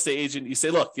your real estate agent, you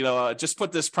say, look, just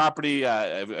put this property,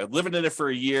 I'm living in it for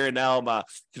a year, and now I'm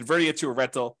converting it to a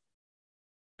rental.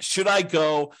 Should I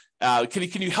go?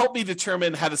 Can you help me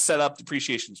determine how to set up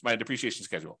my depreciation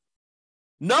schedule?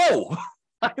 No,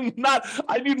 I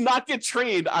do not get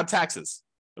trained on taxes.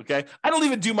 Okay. I don't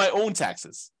even do my own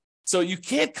taxes. So you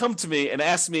can't come to me and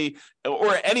ask me,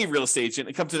 or any real estate agent,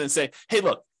 and come to them and say, hey,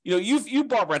 look, you've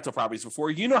bought rental properties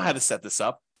before. You know how to set this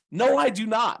up. No, I do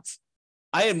not.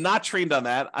 I am not trained on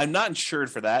that. I'm not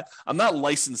insured for that. I'm not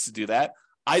licensed to do that.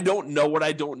 I don't know what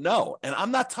I don't know. And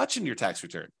I'm not touching your tax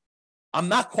return. I'm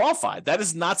not qualified. That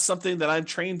is not something that I'm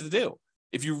trained to do.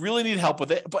 If you really need help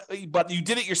with it, but you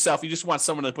did it yourself, you just want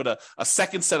someone to put a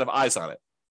second set of eyes on it.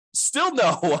 Still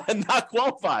no, I'm not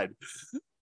qualified.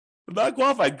 I'm not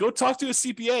qualified. Go talk to a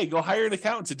CPA. Go hire an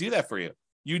accountant to do that for you.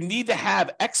 You need to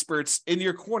have experts in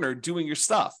your corner doing your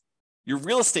stuff. Your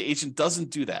real estate agent doesn't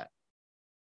do that.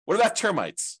 What about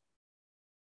termites?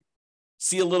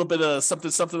 See a little bit of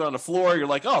something on the floor. You're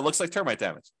like, oh, it looks like termite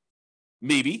damage.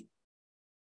 Maybe.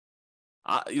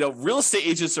 Real estate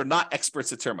agents are not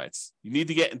experts at termites. You need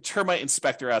to get a termite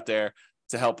inspector out there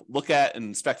to help look at and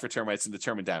inspect for termites and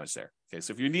determine damage there. Okay,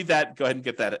 so if you need that, go ahead and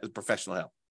get that as professional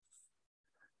help.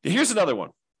 Here's another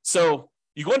one. So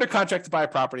you go under contract to buy a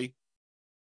property.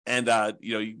 And,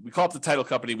 we call up the title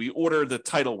company. We order the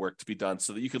title work to be done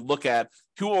so that you can look at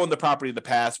who owned the property in the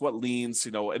past, what liens,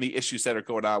 any issues that are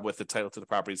going on with the title to the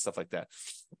property and stuff like that.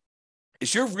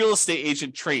 Is your real estate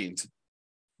agent trained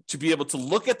to be able to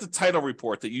look at the title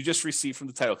report that you just received from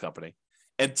the title company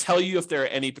and tell you if there are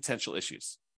any potential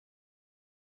issues?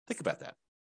 Think about that.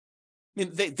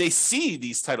 They see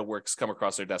these title works come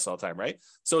across their desk all the time, right?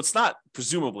 So it's not,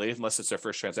 presumably, unless it's their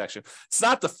first transaction, it's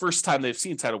not the first time they've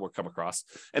seen title work come across.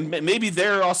 And maybe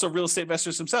they're also real estate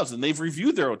investors themselves, and they've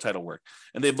reviewed their own title work,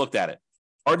 and they've looked at it.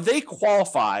 Are they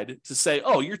qualified to say,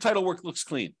 oh, your title work looks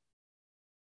clean?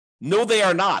 No, they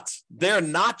are not. They're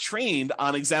not trained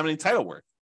on examining title work.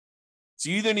 So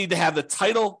you either need to have the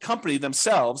title company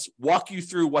themselves walk you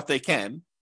through what they can,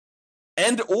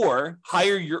 and or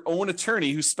hire your own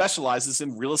attorney who specializes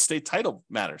in real estate title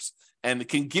matters and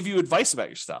can give you advice about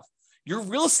your stuff. Your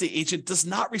real estate agent does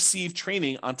not receive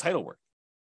training on title work.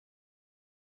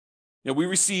 We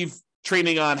receive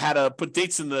training on how to put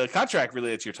dates in the contract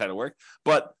related to your title work,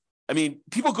 but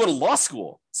people go to law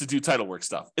school to do title work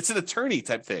stuff. It's an attorney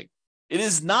type thing. It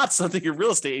is not something your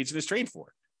real estate agent is trained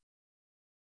for.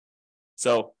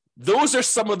 So those are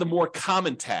some of the more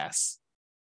common tasks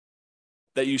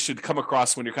that you should come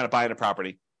across when you're kind of buying a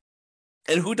property.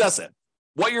 And who doesn't?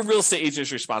 What your real estate agent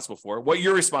is responsible for, what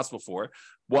you're responsible for,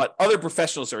 what other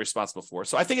professionals are responsible for.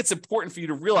 So I think it's important for you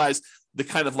to realize the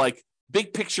kind of like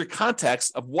big picture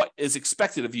context of what is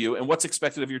expected of you and what's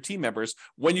expected of your team members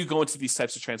when you go into these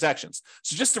types of transactions.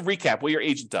 So just to recap what your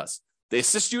agent does. They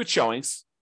assist you with showings.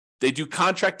 They do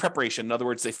contract preparation. In other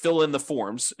words, they fill in the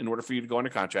forms in order for you to go under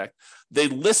contract. They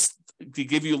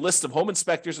give you a list of home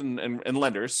inspectors and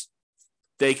lenders.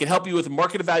 They can help you with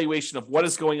market evaluation of what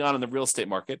is going on in the real estate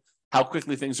market, how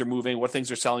quickly things are moving, what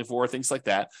things are selling for, things like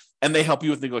that. And they help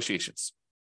you with negotiations.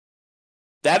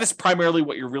 That is primarily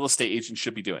what your real estate agent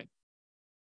should be doing,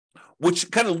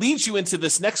 which kind of leads you into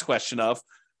this next question of,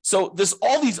 so there's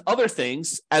all these other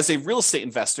things as a real estate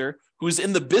investor who's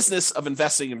in the business of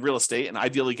investing in real estate and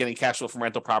ideally getting cash flow from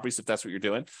rental properties, if that's what you're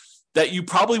doing, that you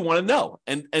probably want to know.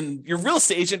 And your real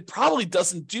estate agent probably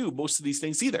doesn't do most of these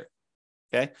things either.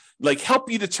 Okay. Like help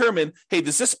you determine, hey,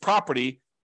 does this property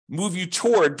move you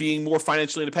toward being more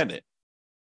financially independent?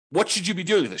 What should you be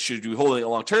doing with this? Should you be holding it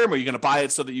long term? Or are you going to buy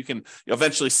it so that you can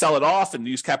eventually sell it off and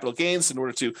use capital gains in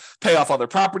order to pay off other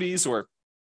properties, or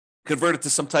convert it to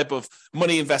some type of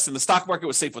money invest in the stock market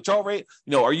with safe withdrawal rate?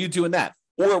 Are you doing that?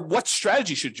 Or what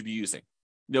strategy should you be using?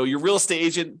 Your real estate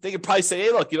agent, they could probably say,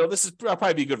 hey, look, this is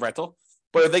probably be a good rental.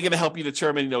 But are they going to help you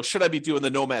determine, should I be doing the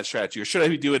nomad strategy, or should I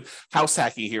be doing house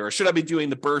hacking here, or should I be doing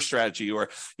the BRRRR strategy, or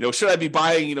should I be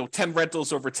buying 10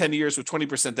 rentals over 10 years with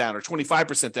 20% down, or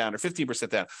 25% down, or 15%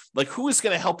 down? Like, who is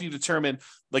going to help you determine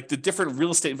like the different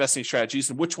real estate investing strategies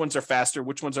and which ones are faster,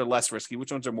 which ones are less risky,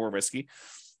 which ones are more risky?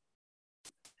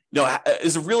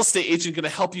 Is a real estate agent going to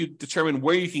help you determine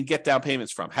where you can get down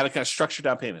payments from, how to kind of structure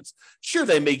down payments? Sure,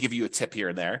 they may give you a tip here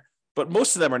and there, but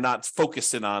most of them are not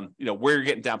focused in on, where you're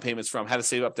getting down payments from, how to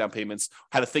save up down payments,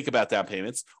 how to think about down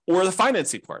payments, or the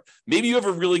financing part. Maybe you have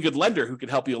a really good lender who can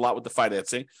help you a lot with the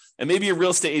financing, and maybe a real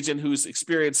estate agent who's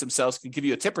experienced themselves can give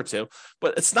you a tip or two,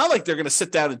 but it's not like they're going to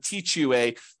sit down and teach you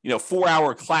a,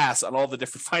 4-hour class on all the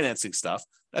different financing stuff.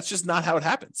 That's just not how it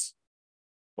happens.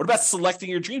 What about selecting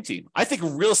your dream team? I think a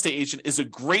real estate agent is a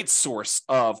great source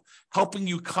of helping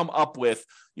you come up with,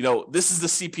 this is the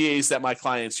CPAs that my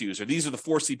clients use, or these are the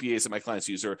 4 CPAs that my clients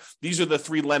use, or these are the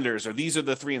 3 lenders, or these are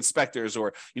the 3 inspectors,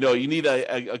 or, you need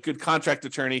a good contract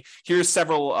attorney. Here's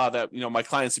several that, my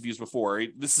clients have used before.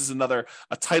 This is a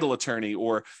title attorney,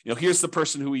 or, here's the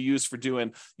person who we use for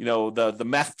doing, the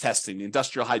meth testing, the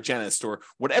industrial hygienist, or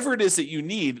whatever it is that you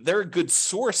need. They're a good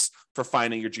source for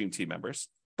finding your dream team members.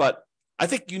 But I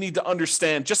think you need to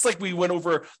understand, just like we went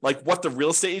over like what the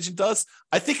real estate agent does,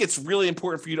 I think it's really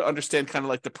important for you to understand kind of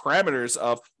like the parameters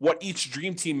of what each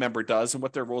dream team member does and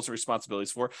what their roles and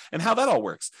responsibilities for and how that all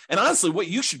works. And honestly, what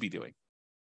you should be doing,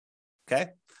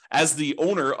 okay, as the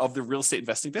owner of the real estate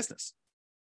investing business.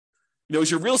 Is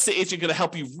your real estate agent going to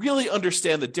help you really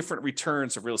understand the different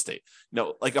returns of real estate?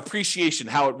 Like appreciation,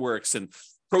 how it works, and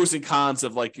pros and cons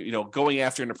of like, going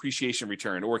after an appreciation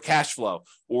return, or cash flow,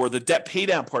 or the debt pay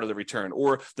down part of the return,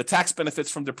 or the tax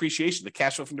benefits from depreciation, the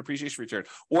cash flow from depreciation return,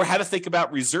 or how to think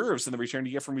about reserves and the return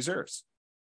you get from reserves.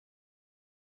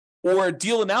 Or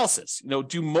deal analysis.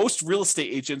 Do most real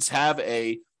estate agents have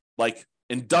a like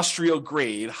industrial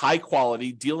grade, high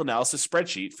quality deal analysis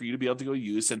spreadsheet for you to be able to go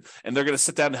use? And they're going to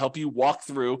sit down and help you walk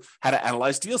through how to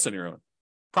analyze deals on your own?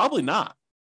 Probably not.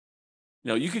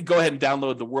 You could go ahead and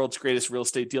download the world's greatest real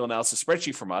estate deal analysis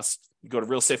spreadsheet from us. You go to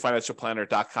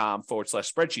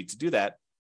realestatefinancialplanner.com/spreadsheet to do that.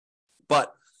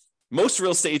 But most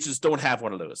real estate agents don't have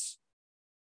one of those.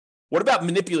 What about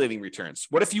manipulating returns?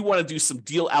 What if you want to do some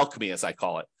deal alchemy, as I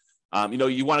call it?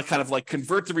 You want to kind of like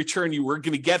convert the return you were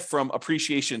going to get from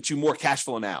appreciation to more cash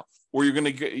flow now, or you're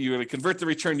going to convert the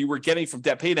return you were getting from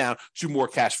debt pay down to more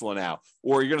cash flow now,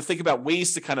 or you're going to think about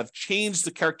ways to kind of change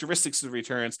the characteristics of the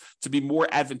returns to be more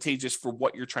advantageous for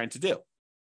what you're trying to do.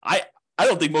 I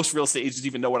don't think most real estate agents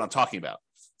even know what I'm talking about.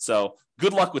 So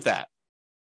good luck with that.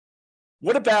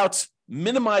 What about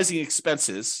minimizing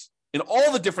expenses in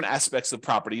all the different aspects of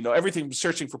property? Everything from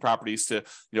searching for properties to,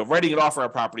 writing an offer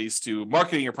on properties, to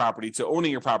marketing your property, to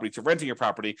owning your property, to renting your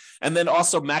property, and then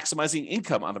also maximizing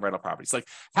income on the rental properties. Like,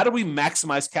 how do we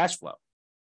maximize cash flow?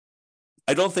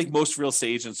 I don't think most real estate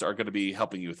agents are going to be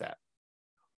helping you with that.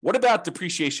 What about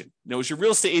depreciation? Is your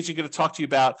real estate agent going to talk to you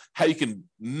about how you can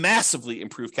massively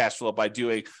improve cash flow by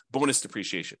doing bonus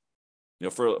depreciation?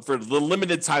 For the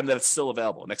limited time that it's still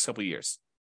available, next couple of years?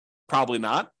 Probably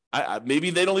not.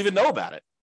 Maybe they don't even know about it.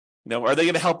 Are they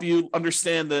going to help you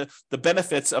understand the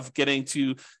benefits of getting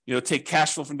to, take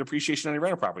cash flow from depreciation on your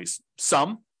rental properties?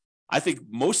 Some. I think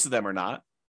most of them are not.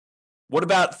 What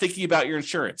about thinking about your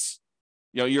insurance?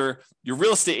 Your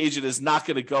real estate agent is not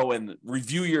going to go and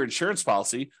review your insurance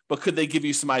policy, but could they give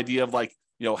you some idea of like,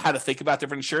 how to think about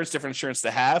different insurance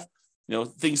to have,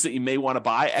 things that you may want to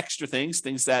buy, extra things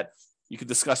that you could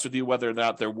discuss with you whether or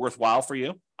not they're worthwhile for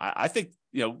you. I think,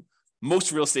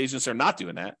 most real estate agents are not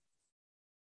doing that.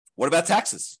 What about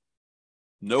taxes?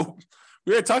 No,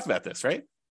 we already talked about this, right?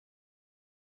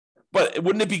 But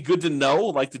wouldn't it be good to know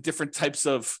like the different types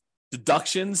of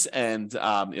deductions and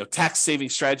tax saving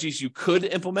strategies you could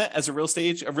implement as a real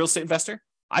estate investor?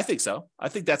 I think so. I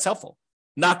think that's helpful.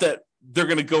 Not that they're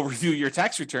going to go review your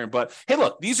tax return, but hey,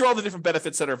 look, these are all the different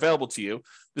benefits that are available to you.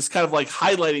 This kind of like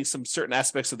highlighting some certain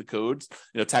aspects of the code,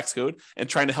 tax code, and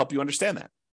trying to help you understand that.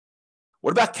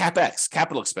 What about CapEx,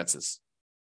 capital expenses?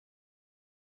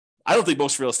 I don't think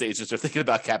most real estate agents are thinking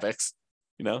about CapEx,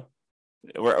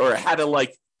 or how to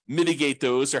like mitigate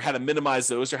those, or how to minimize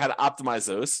those, or how to optimize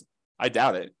those. I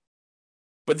doubt it.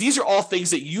 But these are all things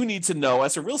that you need to know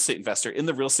as a real estate investor in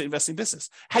the real estate investing business.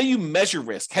 How do you measure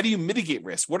risk? How do you mitigate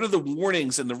risk? What are the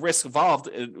warnings and the risks involved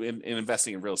in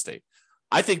investing in real estate?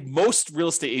 I think most real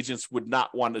estate agents would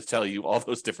not want to tell you all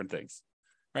those different things,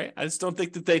 right? I just don't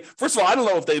think that first of all, I don't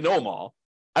know if they know them all.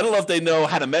 I don't know if they know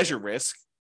how to measure risk.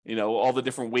 All the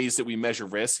different ways that we measure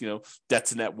risk, debt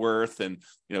to net worth and,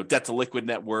 debt to liquid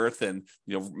net worth and,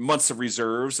 months of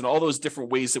reserves and all those different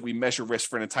ways that we measure risk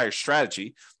for an entire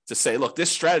strategy to say, look,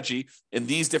 this strategy in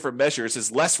these different measures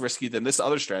is less risky than this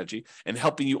other strategy, and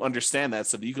helping you understand that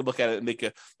so that you can look at it and make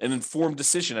an informed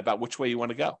decision about which way you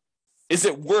want to go. Is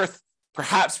it worth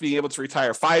perhaps being able to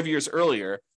retire 5 years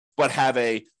earlier, but have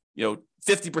a,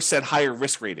 50% higher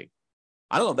risk rating?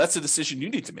 I don't know. That's a decision you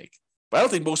need to make. But I don't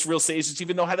think most real estate agents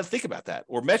even know how to think about that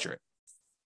or measure it.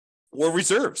 Or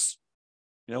reserves.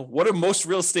 What do most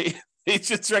real estate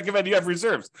agents recommend you have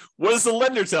reserves? What is the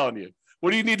lender telling you?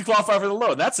 What do you need to qualify for the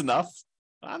loan? That's enough.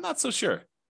 I'm not so sure.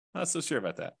 Not so sure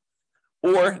about that.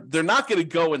 Or they're not going to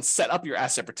go and set up your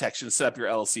asset protection, set up your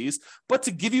LLCs, but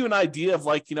to give you an idea of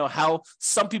how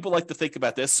some people like to think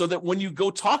about this, so that when you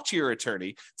go talk to your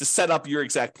attorney to set up your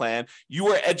exact plan, you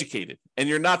are educated and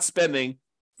you're not spending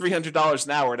 $300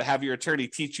 an hour to have your attorney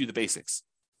teach you the basics.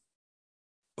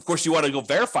 Of course, you want to go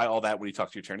verify all that when you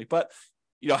talk to your attorney, but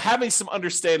having some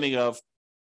understanding of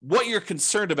what you're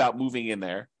concerned about moving in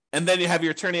there, and then you have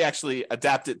your attorney actually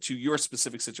adapt it to your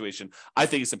specific situation, I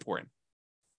think is important.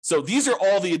 So these are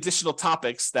all the additional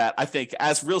topics that I think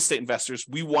as real estate investors,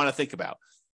 we want to think about.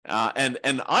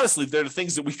 And honestly, they're the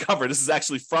things that we cover. This is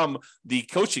actually from the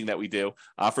coaching that we do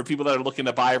for people that are looking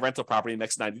to buy a rental property in the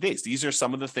next 90 days. These are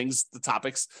some of the things, the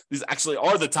topics. These actually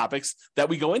are the topics that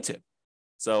we go into.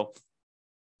 So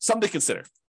something to consider.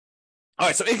 All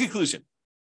right. So in conclusion,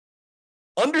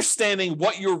 understanding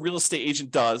what your real estate agent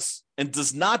does and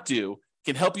does not do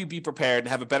can help you be prepared and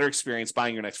have a better experience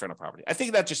buying your next rental property. I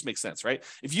think that just makes sense, right?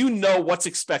 If you know what's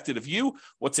expected of you,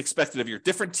 what's expected of your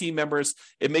different team members,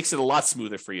 it makes it a lot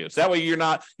smoother for you. So that way you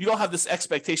don't have this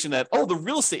expectation that, the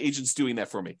real estate agent's doing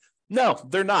that for me. No,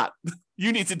 they're not.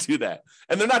 You need to do that.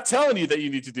 And they're not telling you that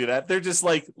you need to do that. They're just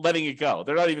like letting it go.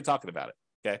 They're not even talking about it,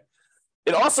 okay?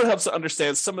 It also helps to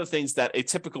understand some of the things that a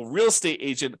typical real estate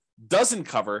agent doesn't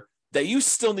cover that you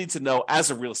still need to know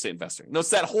as a real estate investor. It's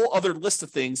that whole other list of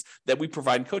things that we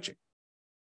provide in coaching.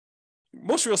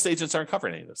 Most real estate agents aren't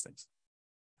covering any of those things.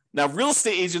 Now, real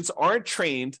estate agents aren't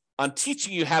trained on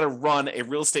teaching you how to run a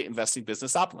real estate investing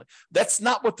business optimally. That's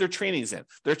not what their training is in.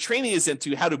 Their training is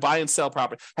into how to buy and sell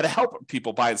property, how to help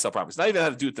people buy and sell properties, not even how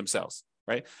to do it themselves,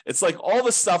 right? It's like all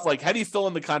this stuff, like how do you fill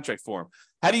in the contract form?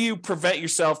 How do you prevent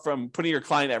yourself from putting your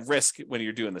client at risk when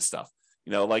you're doing this stuff?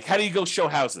 Like how do you go show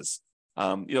houses?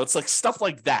 It's like stuff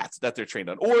like that they're trained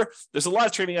on. Or there's a lot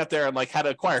of training out there on like how to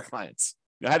acquire clients,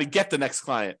 how to get the next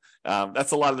client.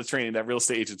 That's a lot of the training that real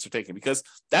estate agents are taking because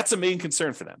that's a main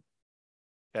concern for them.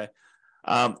 Okay.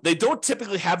 They don't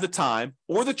typically have the time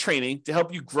or the training to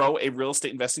help you grow a real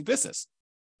estate investing business.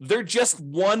 They're just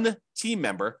one team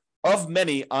member of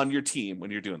many on your team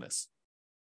when you're doing this.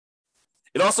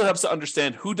 It also helps to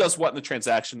understand who does what in the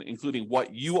transaction, including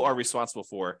what you are responsible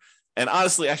for. And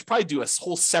honestly, I should probably do a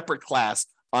whole separate class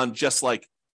on just like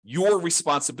your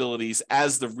responsibilities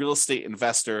as the real estate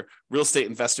investor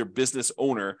business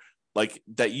owner, like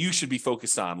that you should be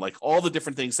focused on, like all the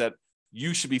different things that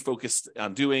you should be focused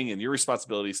on doing and your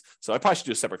responsibilities. So I probably should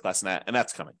do a separate class on that, and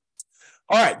that's coming.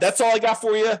 All right, that's all I got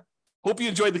for you. Hope you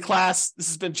enjoyed the class. This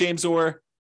has been James Orr.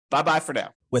 Bye-bye for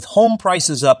now. With home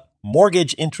prices up,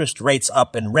 mortgage interest rates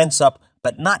up, and rents up,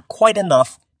 but not quite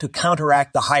enough to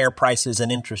counteract the higher prices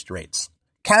and interest rates.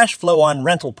 Cash flow on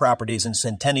rental properties in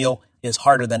Centennial is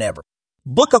harder than ever.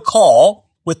 Book a call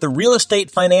with the Real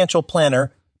Estate Financial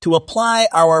Planner to apply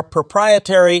our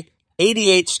proprietary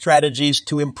 88 strategies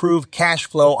to improve cash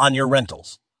flow on your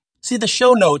rentals. See the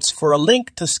show notes for a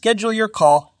link to schedule your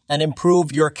call and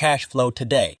improve your cash flow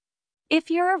today. If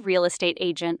you're a real estate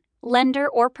agent, lender,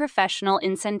 or professional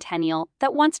in Centennial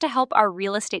that wants to help our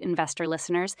real estate investor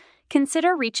listeners,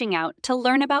 consider reaching out to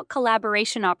learn about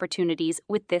collaboration opportunities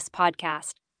with this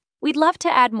podcast. We'd love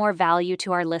to add more value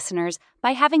to our listeners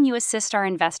by having you assist our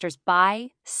investors buy,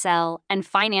 sell, and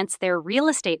finance their real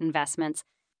estate investments.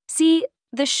 See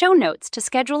the show notes to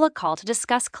schedule a call to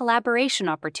discuss collaboration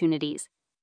opportunities.